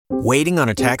Waiting on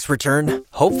a tax return?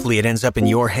 Hopefully it ends up in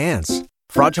your hands.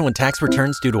 Fraudulent tax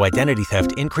returns due to identity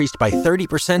theft increased by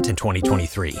 30% in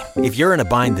 2023. If you're in a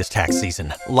bind this tax season,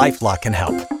 LifeLock can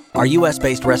help. Our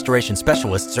U.S.-based restoration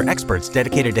specialists are experts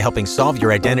dedicated to helping solve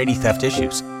your identity theft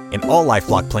issues. And all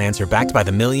LifeLock plans are backed by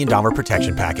the $1 Million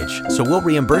Protection Package. So we'll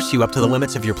reimburse you up to the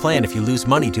limits of your plan if you lose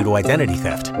money due to identity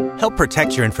theft. Help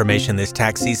protect your information this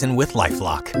tax season with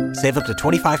LifeLock. Save up to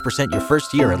 25% your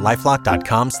first year at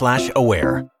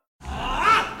LifeLock.com/aware.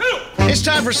 It's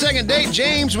time for second date.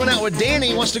 James went out with Danny.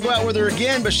 He wants to go out with her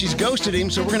again, but she's ghosted him,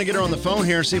 so we're going to get her on the phone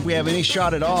here and see if we have any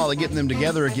shot at all at getting them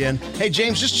together again. Hey,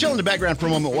 James, just chill in the background for a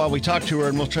moment while we talk to her,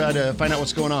 and we'll try to find out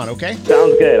what's going on, okay?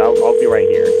 Sounds good. I'll be right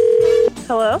here.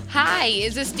 Hello? Hi,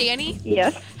 is this Danny?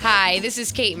 Yes. Hi, this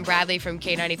is Cait and Bradley from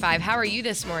K95. How are you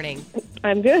this morning?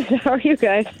 I'm good. How are you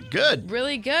guys? Good.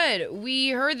 Really good. We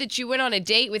heard that you went on a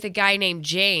date with a guy named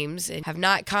James and have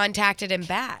not contacted him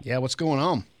back. Yeah, what's going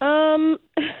on?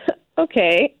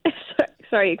 Okay.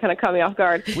 Sorry, you kind of caught me off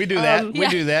guard. We do that. We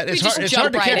do that. It's just hard to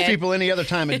jump catch right in. people any other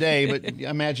time of day, but I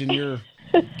imagine you're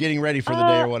getting ready for the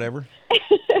day or whatever.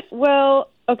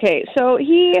 Well, okay, so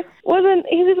he's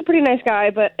a pretty nice guy,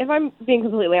 but if I'm being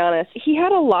completely honest, he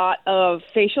had a lot of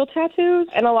facial tattoos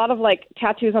and a lot of, like,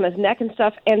 tattoos on his neck and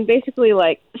stuff, and basically,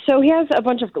 like, so he has a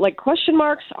bunch of, like, question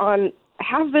marks on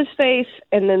half of his face,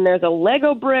 and then there's a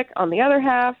Lego brick on the other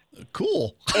half.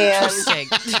 Cool.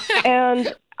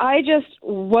 And I just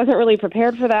wasn't really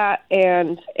prepared for that,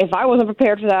 and if I wasn't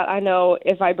prepared for that, I know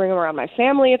if I bring him around my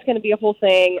family, it's going to be a whole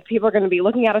thing. People are going to be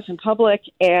looking at us in public,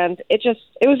 and it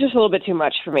was just a little bit too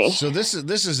much for me. So this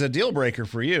is a deal breaker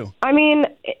for you. I mean,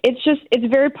 it's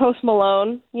very Post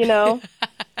Malone, you know?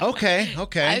 Okay.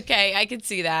 Okay, I can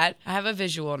see that. I have a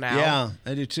visual now. Yeah,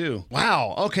 I do too.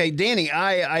 Wow. Okay, Danny,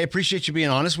 I appreciate you being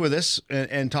honest with us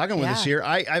and talking with us here.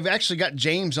 I've actually got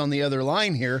James on the other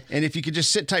line here, and if you could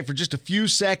just sit tight for just a few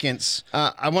seconds,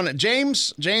 I want to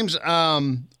James.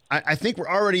 I think we're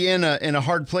already in a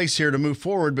hard place here to move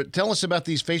forward, but tell us about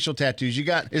these facial tattoos you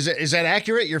got. Is that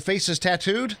accurate? Your face is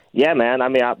tattooed? Yeah, man. I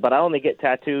mean, but I only get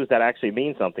tattoos that actually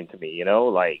mean something to me, you know?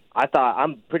 Like,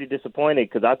 I'm pretty disappointed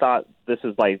because I thought this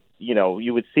is like, you know,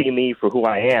 you would see me for who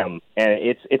I am. And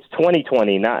it's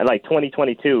 2020, not like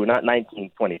 2022, not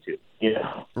 1922.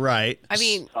 Yeah. Right. I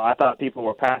mean, so I thought people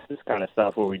were past this kind of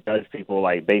stuff where we judge people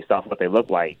like based off what they look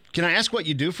like. Can I ask what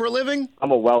you do for a living? I'm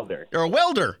a welder. You're a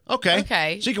welder.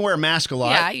 Okay. So you can wear a mask a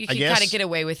lot. Yeah, you can kind of get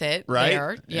away with it. Right.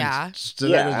 There. Yeah.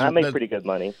 I make pretty good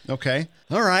money. Okay.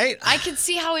 All right. I can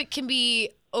see how it can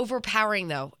be overpowering,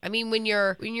 though. I mean, when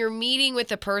you're meeting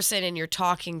with a person and you're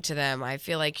talking to them, I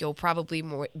feel like you'll probably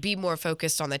be more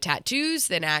focused on the tattoos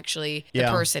than actually the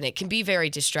person. It can be very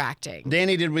distracting.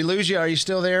 Danny, did we lose you? Are you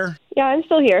still there? Yeah, I'm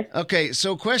still here. Okay,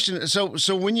 so question. So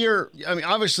when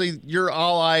obviously you're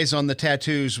all eyes on the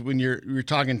tattoos when you're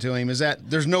talking to him. Is that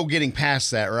there's no getting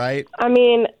past that, right? I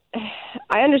mean,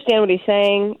 I understand what he's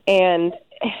saying, and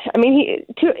I mean,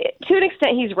 to an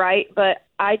extent he's right, but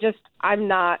I'm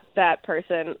not that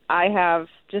person. I have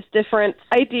just different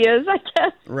ideas, I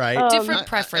guess. Right. Different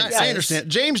preferences. I understand.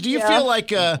 James, do you feel like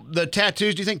the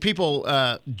tattoos, do you think people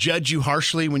judge you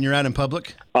harshly when you're out in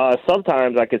public?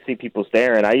 Sometimes I could see people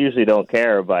staring. I usually don't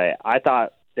care, but I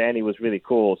thought Danny was really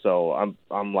cool, so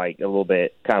I'm like a little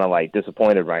bit kind of like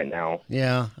disappointed right now.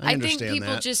 Yeah, I understand think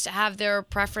people that. just have their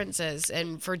preferences,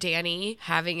 and for Danny,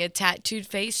 having a tattooed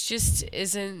face just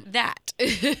isn't that.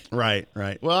 Right.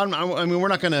 Well, I'm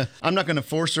not gonna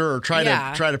force her or try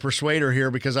to persuade her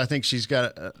here because I think she's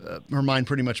got her mind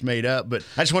pretty much made up. But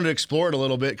I just wanted to explore it a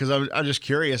little bit because I'm just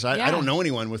curious. I don't know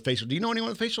anyone with facial. Do you know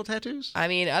anyone with facial tattoos? I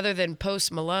mean, other than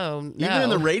Post Malone, no. Even in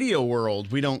the radio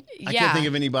world, we don't. I can't think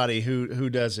of anybody who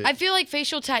does it. I feel like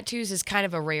facial tattoos is kind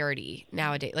of a rarity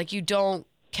nowadays. Like, you don't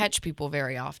catch people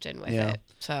very often with it.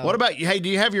 So what about you? Hey, do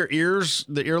you have your ears,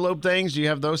 the earlobe things? Do you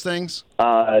have those things?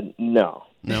 No.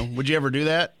 No? Would you ever do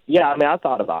that? Yeah, I mean, I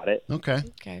thought about it. Okay.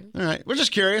 All right. We're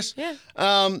just curious. Yeah.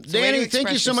 Danny,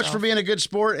 thank you so much for being a good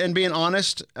sport and being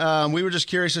honest. We were just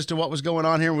curious as to what was going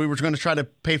on here. We were going to try to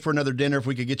pay for another dinner if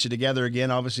we could get you together again.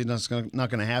 Obviously, that's not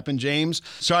going to happen. James,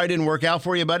 sorry it didn't work out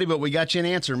for you, buddy, but we got you an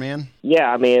answer, man.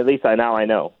 Yeah, I mean, at least now I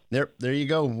know. There you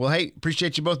go. Well, hey,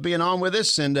 appreciate you both being on with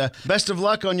us, and best of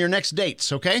luck on your next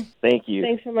dates, okay? Thank you.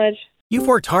 Thanks so much. You've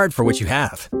worked hard for what you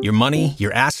have. Your money,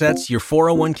 your assets, your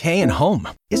 401k, and home.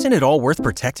 Isn't it all worth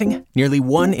protecting? Nearly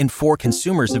 1 in 4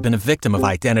 consumers have been a victim of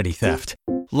identity theft.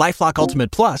 LifeLock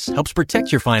Ultimate Plus helps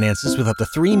protect your finances with up to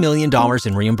 $3 million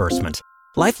in reimbursement.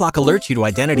 LifeLock alerts you to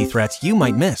identity threats you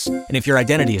might miss. And if your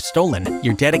identity is stolen,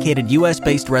 your dedicated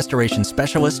U.S.-based restoration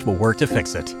specialist will work to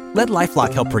fix it. Let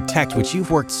LifeLock help protect what you've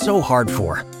worked so hard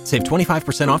for. Save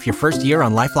 25% off your first year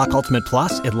on LifeLock Ultimate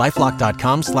Plus at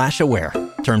LifeLock.com/aware.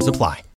 Terms apply.